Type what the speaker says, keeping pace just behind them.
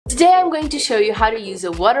Today I'm going to show you how to use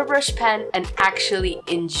a water brush pen and actually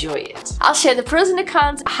enjoy it. I'll share the pros and the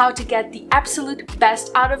cons, how to get the absolute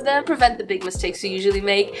best out of them, prevent the big mistakes you usually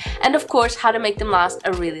make, and of course how to make them last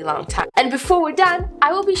a really long time. And before we're done,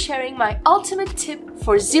 I will be sharing my ultimate tip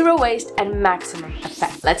for zero waste and maximum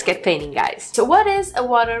effect. Let's get painting, guys. So what is a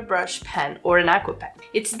water brush pen or an aqua pen?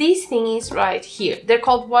 It's these thingies right here. They're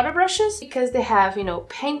called water brushes because they have,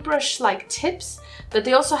 paintbrush-like tips, but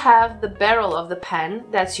they also have the barrel of the pen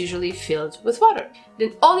that's usually filled with water.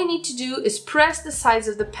 Then all you need to do is press the sides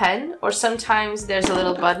of the pen, or sometimes there's a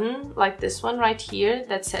little button like this one right here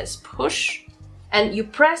that says push, and you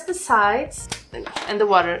press the sides and the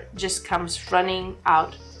water just comes running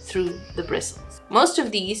out through the bristles. Most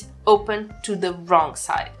of these open to the wrong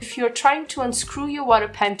side. If you're trying to unscrew your water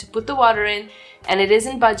pen to put the water in and it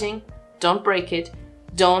isn't budging, don't break it,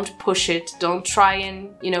 don't push it, don't try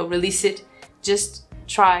and, release it. Just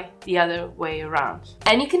try the other way around.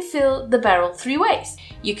 And you can fill the barrel three ways.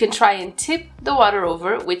 You can try and tip the water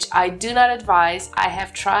over, which I do not advise. I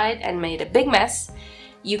have tried and made a big mess.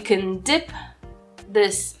 You can dip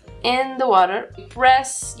this in the water,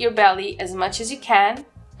 press your belly as much as you can,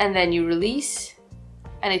 and then you release,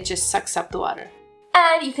 and it just sucks up the water.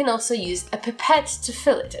 And you can also use a pipette to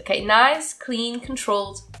fill it, okay? Nice, clean,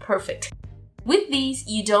 controlled, perfect. With these,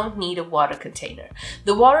 you don't need a water container.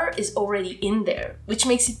 The water is already in there, which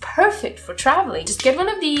makes it perfect for traveling. Just get one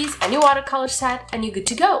of these and your watercolor set and you're good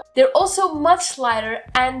to go. They're also much lighter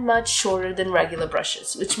and much shorter than regular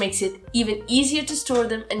brushes, which makes it even easier to store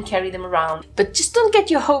them and carry them around. But just don't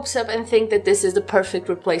get your hopes up and think that this is the perfect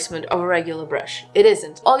replacement of a regular brush. It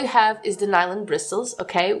isn't. All you have is the nylon bristles,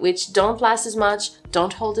 okay, which don't last as much,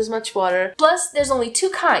 don't hold as much water. Plus, there's only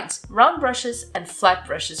two kinds, round brushes and flat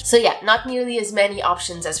brushes. So yeah, not nearly as many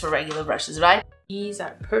options as for regular brushes, right? These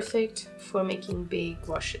are perfect for making big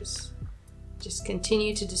washes. Just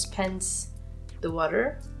continue to dispense the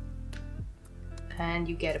water and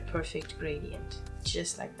you get a perfect gradient,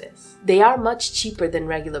 just like this. They are much cheaper than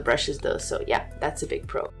regular brushes though, so yeah, that's a big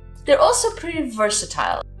pro. They're also pretty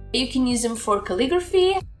versatile. You can use them for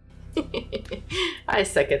calligraphy. I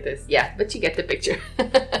suck at this, yeah, but you get the picture.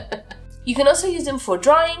 You can also use them for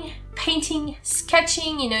drawing, painting,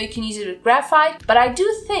 sketching, you can use it with graphite, but I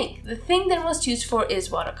do think the thing they're most used for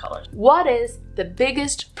is watercolor. What is the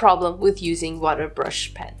biggest problem with using water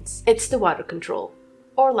brush pens? It's the water control,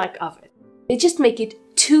 or lack of it. They just make it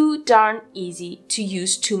too darn easy to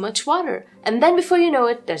use too much water. And then before you know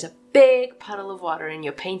it, there's a big puddle of water in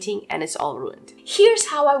your painting and it's all ruined. Here's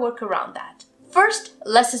how I work around that. First,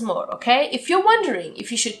 less is more, okay? If you're wondering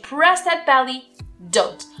if you should press that belly,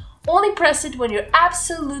 don't. Only press it when you're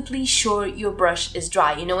absolutely sure your brush is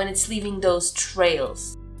dry, when it's leaving those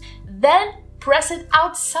trails. Then press it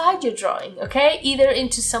outside your drawing, okay? Either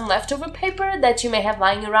into some leftover paper that you may have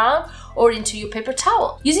lying around or into your paper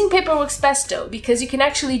towel. Using paper works best though, because you can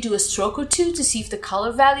actually do a stroke or two to see if the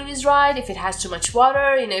color value is right, if it has too much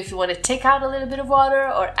water, if you want to take out a little bit of water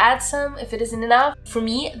or add some if it isn't enough. For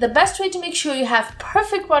me, the best way to make sure you have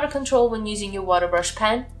perfect water control when using your water brush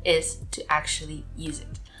pen is to actually use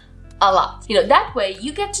it. A lot. That way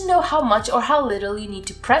you get to know how much or how little you need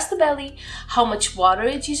to press the belly, how much water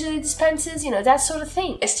it usually dispenses, that sort of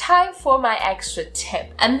thing. It's time for my extra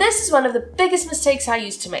tip. And this is one of the biggest mistakes I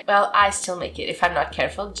used to make. Well, I still make it if I'm not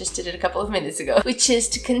careful, just did it a couple of minutes ago, which is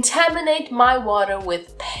to contaminate my water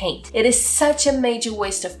with paint. It is such a major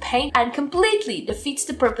waste of paint and completely defeats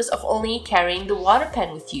the purpose of only carrying the water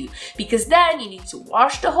pen with you, because then you need to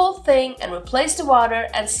wash the whole thing and replace the water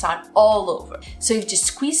and start all over. So you just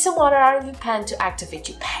squeeze some water out of your pen to activate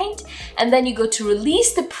your paint, and then you go to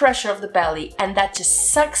release the pressure of the belly, and that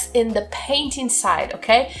just sucks in the paint inside,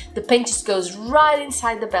 okay? The paint just goes right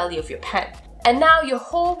inside the belly of your pen. And now your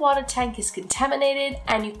whole water tank is contaminated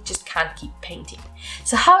and you just can't keep painting.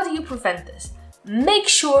 So how do you prevent this? Make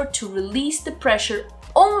sure to release the pressure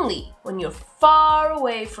only when you're far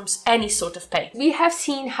away from any sort of paint. We have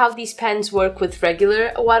seen how these pens work with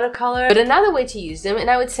regular watercolor, but another way to use them, and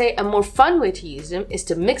I would say a more fun way to use them, is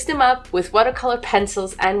to mix them up with watercolor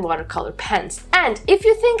pencils and watercolor pens. And if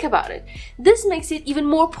you think about it, this makes it even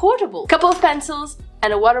more portable. A couple of pencils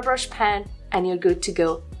and a water brush pen and you're good to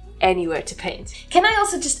go anywhere to paint. Can I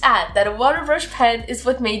also just add that a water brush pen is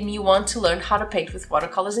what made me want to learn how to paint with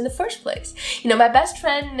watercolors in the first place. My best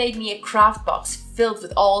friend made me a craft box filled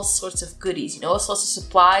with all sorts of goodies, all sorts of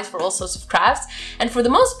supplies for all sorts of crafts, and for the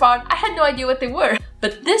most part, I had no idea what they were.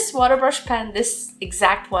 But this water brush pen, this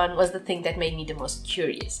exact one, was the thing that made me the most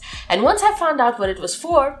curious. And once I found out what it was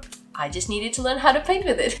for, I just needed to learn how to paint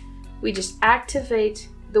with it. We just activate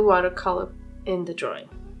the watercolor in the drawing.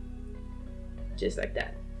 Just like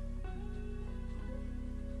that.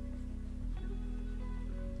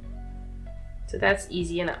 So that's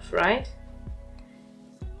easy enough, right?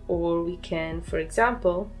 Or we can, for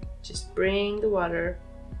example, just bring the water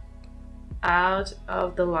out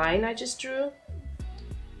of the line I just drew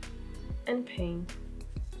and paint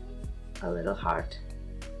a little heart,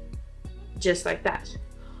 just like that.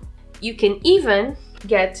 You can even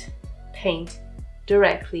get paint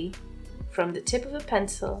directly from the tip of a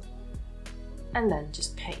pencil and then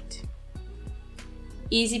just paint.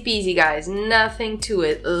 Easy peasy, guys, nothing to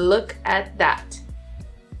it. Look at that.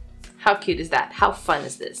 How cute is that? How fun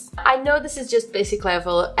is this? I know this is just basic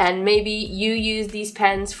level and maybe you use these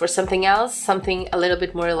pens for something else, something a little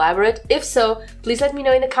bit more elaborate. If so, please let me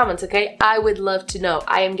know in the comments, okay? I would love to know.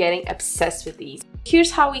 I am getting obsessed with these.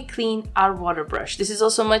 Here's how we clean our water brush. This is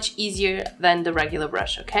also much easier than the regular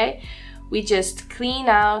brush, okay? We just clean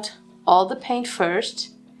out all the paint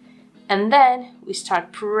first and then we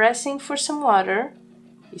start pressing for some water.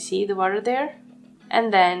 You see the water there?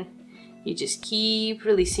 And then you just keep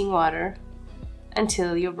releasing water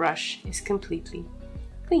until your brush is completely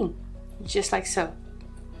clean, just like so.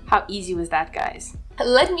 How easy was that, guys?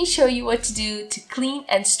 Let me show you what to do to clean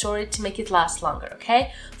and store it to make it last longer,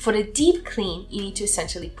 okay? For a deep clean, you need to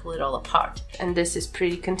essentially pull it all apart. And this is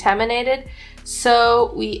pretty contaminated,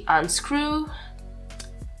 so we unscrew.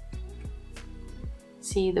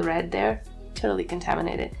 See the red there? Totally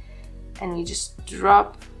contaminated. And we just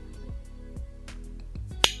drop.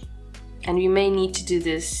 And we may need to do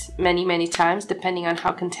this many times depending on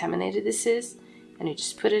how contaminated this is. And you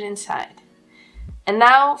just put it inside. And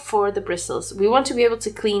now for the bristles. We want to be able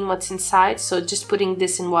to clean what's inside, so just putting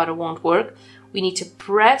this in water won't work. We need to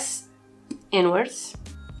press inwards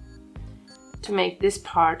to make this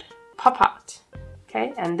part pop out.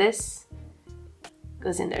 Okay, and this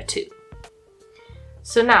goes in there too.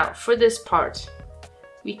 So now for this part,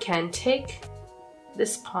 we can take the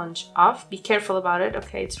sponge off. Be careful about it,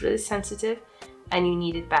 okay? It's really sensitive and you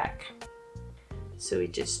need it back. So we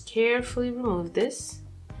just carefully remove this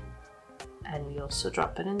and we also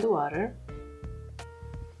drop it in the water.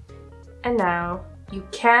 And now you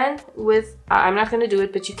can, with, I'm not going to do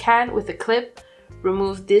it, but you can with a clip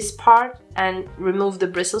remove this part and remove the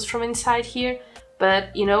bristles from inside here.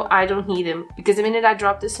 But you know, I don't need them because the minute I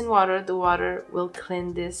drop this in water, the water will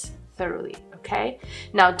clean this thoroughly. Okay,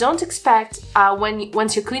 now don't expect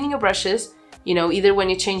once you're cleaning your brushes, you know, either when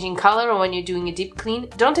you're changing color or when you're doing a deep clean,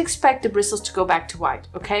 don't expect the bristles to go back to white,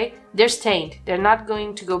 okay? They're stained, they're not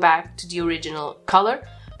going to go back to the original color,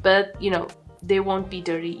 but you know, they won't be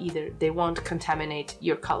dirty either. They won't contaminate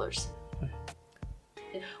your colors.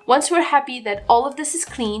 Once we're happy that all of this is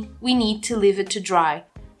clean, we need to leave it to dry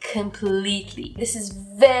completely. This is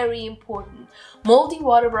very important. Moldy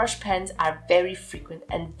water brush pens are very frequent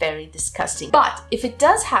and very disgusting. But if it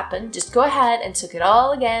does happen, just go ahead and soak it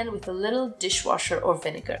all again with a little dishwasher or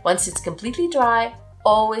vinegar. Once it's completely dry,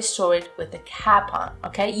 always store it with the cap on,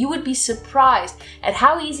 okay? You would be surprised at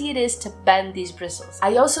how easy it is to bend these bristles.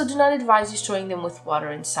 I also do not advise you storing them with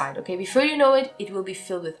water inside, okay? Before you know it, it will be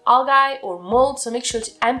filled with algae or mold, so make sure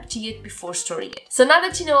to empty it before storing it. So now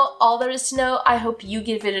that you know all there is to know, I hope you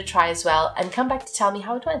give it a try as well and come back to tell me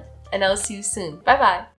how it went. And I'll see you soon. Bye bye!